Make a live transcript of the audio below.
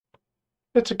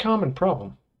It's a common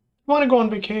problem. You want to go on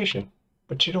vacation,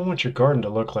 but you don't want your garden to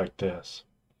look like this.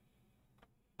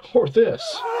 Or this.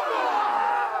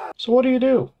 So what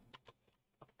do?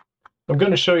 I'm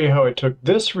going to show you how I took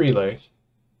this relay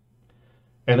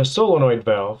and a solenoid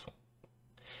valve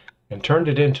and turned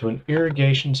it into an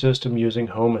irrigation system using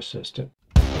Home Assistant.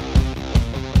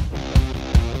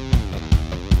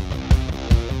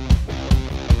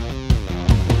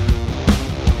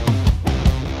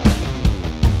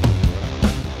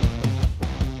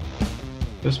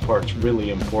 This part's really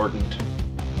important.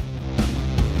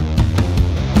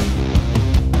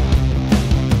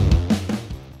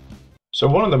 So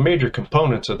one of the major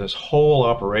components of this whole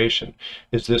operation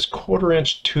is this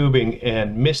 1/4-inch tubing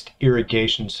and mist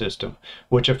irrigation system,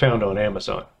 which I found on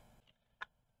Amazon.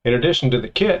 In addition to the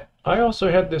kit, I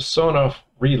also had this Sonoff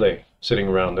relay sitting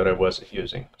around that I wasn't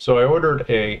using. So I ordered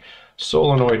a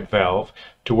solenoid valve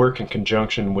to work in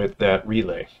conjunction with that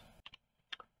relay.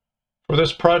 For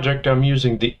this project, I'm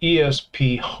using the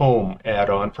ESPHome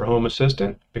add-on for Home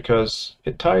Assistant because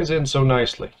it ties in so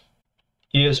nicely.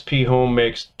 ESPHome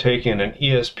makes taking an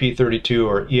ESP32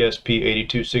 or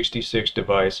ESP8266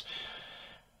 device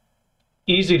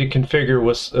easy to configure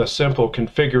with a simple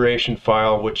configuration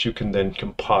file which you can then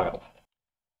compile.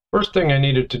 First thing I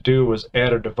needed to do was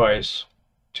add a device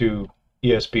to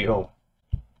ESPHome.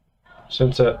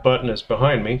 Since that button is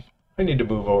behind me, I need to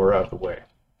move over out of the way.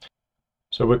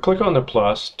 So we click on the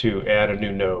plus to add a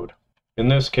new node. In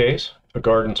this case, a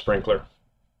garden sprinkler.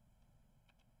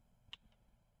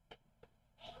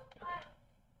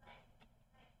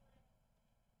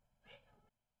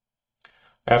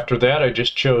 After that, I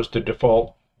just chose the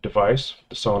default device,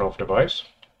 the Sonoff device.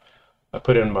 I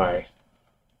put in my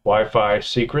Wi-Fi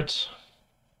secrets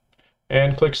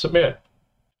and click submit.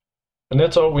 And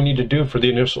that's all we need to do for the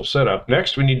initial setup.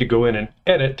 Next, we need to go in and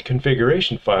edit the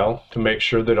configuration file to make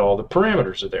sure that all the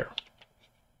parameters are there.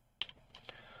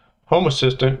 Home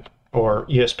Assistant, or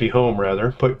ESPHome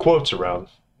rather, put quotes around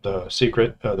the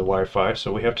secret, the Wi-Fi,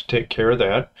 so we have to take care of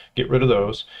that, get rid of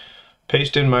those.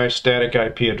 Paste in my static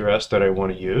IP address that I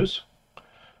want to use.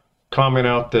 Comment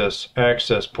out this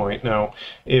access point. Now,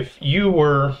 if you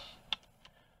were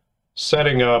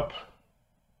setting up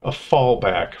a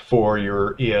fallback for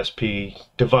your ESP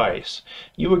device,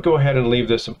 you would go ahead and leave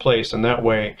this in place, and that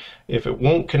way, if it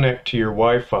won't connect to your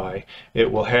Wi-Fi,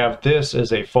 it will have this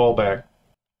as a fallback.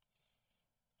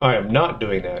 I am not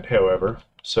doing that, however,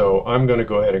 so I'm going to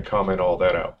go ahead and comment all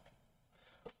that out.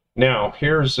 Now,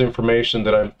 here's information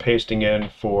that I'm pasting in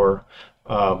for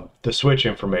the switch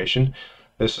information.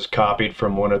 This is copied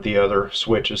from one of the other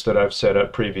switches that I've set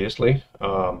up previously,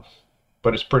 but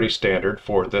it's pretty standard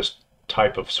for this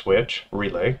type of switch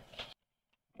relay.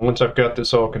 Once I've got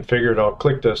this all configured, I'll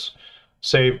click this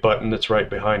save button that's right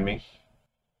behind me.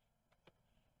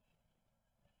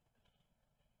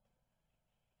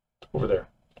 Over there.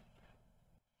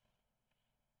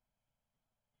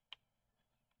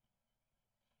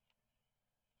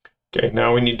 Okay,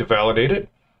 now we need to validate it.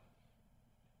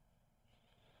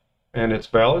 And it's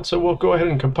valid, so we'll go ahead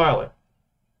and compile it.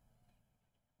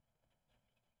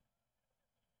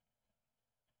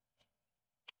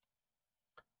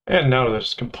 And now that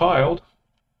it's compiled,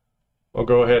 I'll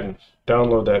go ahead and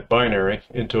download that binary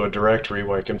into a directory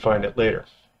where I can find it later.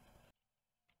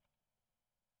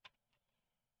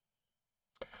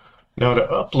 Now to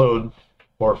upload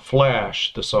or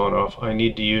flash the Sonoff, I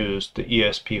need to use the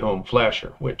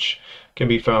ESPHome-Flasher, which can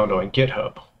be found on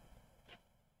GitHub.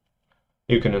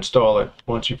 You can install it,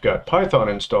 once you've got Python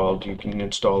installed, you can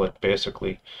install it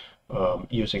basically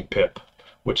using pip,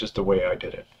 which is the way I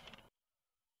did it.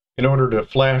 In order to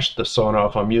flash the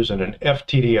Sonoff, I'm using an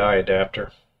FTDI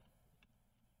adapter.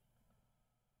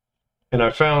 And I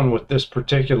found with this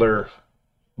particular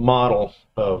model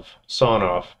of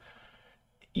Sonoff,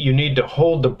 you need to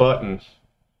hold the button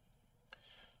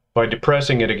by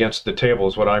depressing it against the table,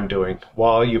 is what I'm doing,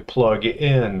 while you plug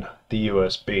in the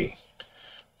USB.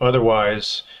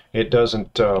 Otherwise, it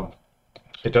doesn't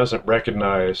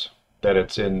recognize that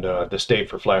it's in the state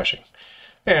for flashing.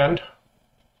 And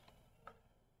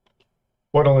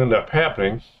what'll end up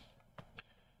happening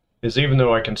is, even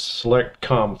though I can select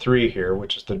COM3 here,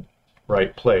 which is the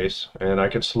right place, and I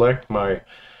can select my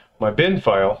bin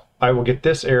file, I will get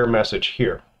this error message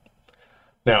here.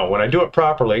 Now, when I do it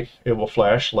properly, it will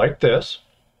flash like this,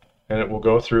 and it will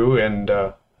go through and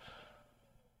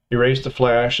erase the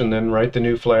flash and then write the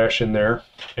new flash in there,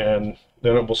 and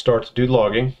then it will start to do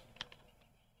logging.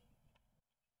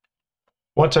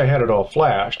 Once I had it all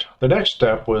flashed, the next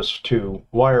step was to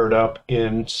wire it up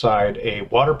inside a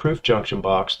waterproof junction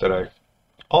box that I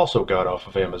also got off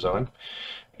of Amazon,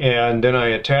 and then I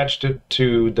attached it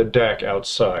to the deck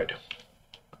outside.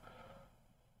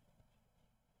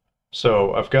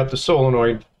 So I've got the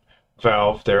solenoid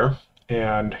valve there,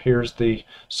 and here's the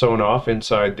Sonoff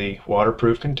inside the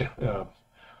waterproof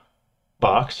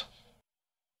box.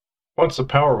 Once the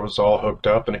power was all hooked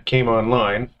up and it came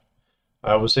online,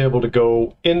 I was able to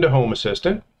go into Home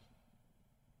Assistant,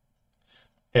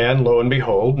 and lo and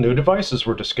behold, new devices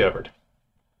were discovered.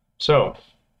 So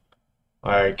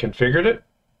I configured it,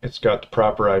 it's got the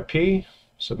proper IP,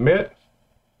 submit,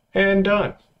 and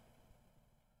done.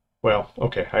 Well,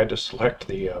 okay, I had to select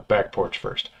the back porch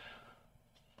first.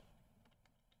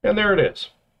 And there it is.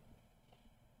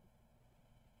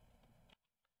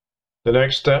 The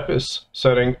next step is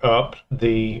setting up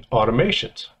the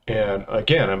automations. And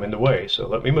again, I'm in the way, so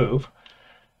let me move.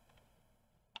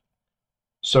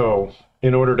 So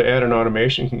in order to add an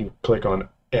automation, you click on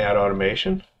Add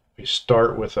Automation. We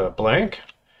start with a blank.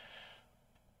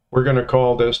 We're going to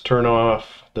call this Turn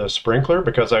Off the Sprinkler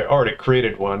because I already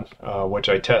created one, which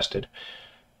I tested,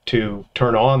 to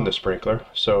turn on the sprinkler.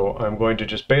 So I'm going to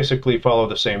just basically follow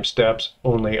the same steps,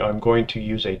 only I'm going to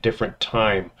use a different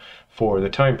time for the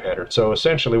time pattern. So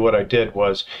essentially what I did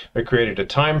was I created a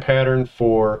time pattern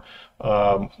for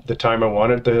the time I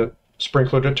wanted the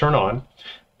sprinkler to turn on,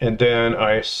 and then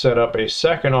I set up a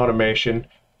second automation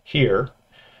here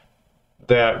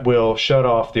that will shut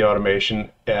off the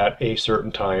automation at a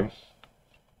certain time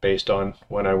based on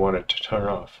when I want it to turn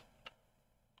off.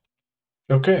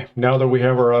 Okay, now that we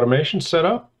have our automation set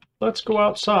up, let's go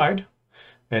outside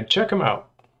and check them out.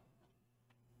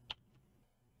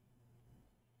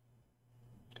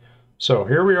 So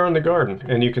here we are in the garden,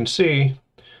 and you can see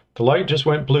the light just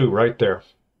went blue right there,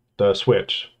 the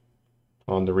switch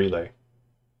on the relay.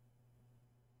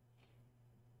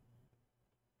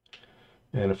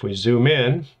 And if we zoom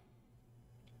in,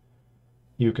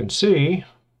 you can see,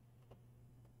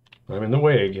 I'm in the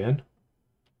way again,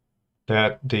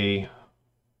 that the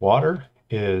water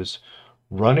is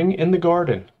running in the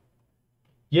garden.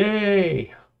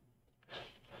 Yay!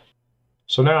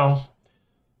 So now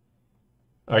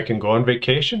I can go on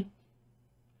vacation,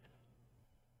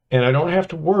 and I don't have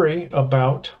to worry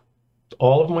about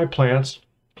all of my plants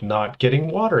not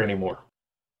getting water anymore.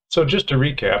 So just to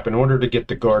recap, in order to get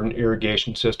the garden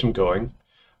irrigation system going,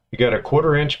 you got a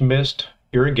 1/4-inch mist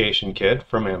irrigation kit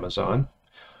from Amazon.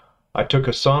 I took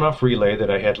a Sonoff relay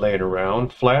that I had laying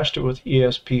around, flashed it with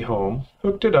ESPHome,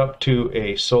 hooked it up to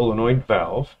a solenoid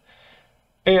valve,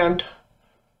 and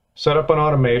set up an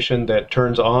automation that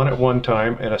turns on at one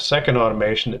time and a second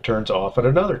automation that turns off at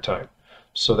another time.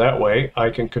 So that way I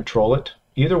can control it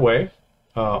either way,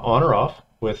 on or off,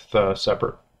 with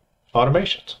separate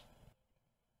automations.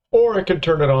 Or I can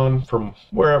turn it on from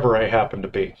wherever I happen to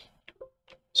be.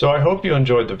 So I hope you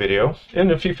enjoyed the video,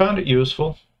 and if you found it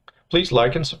useful, please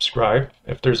like and subscribe.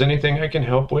 If there's anything I can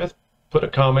help with, put a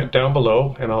comment down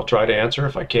below and I'll try to answer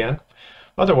if I can.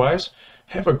 Otherwise,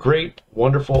 have a great,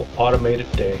 wonderful, automated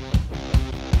day.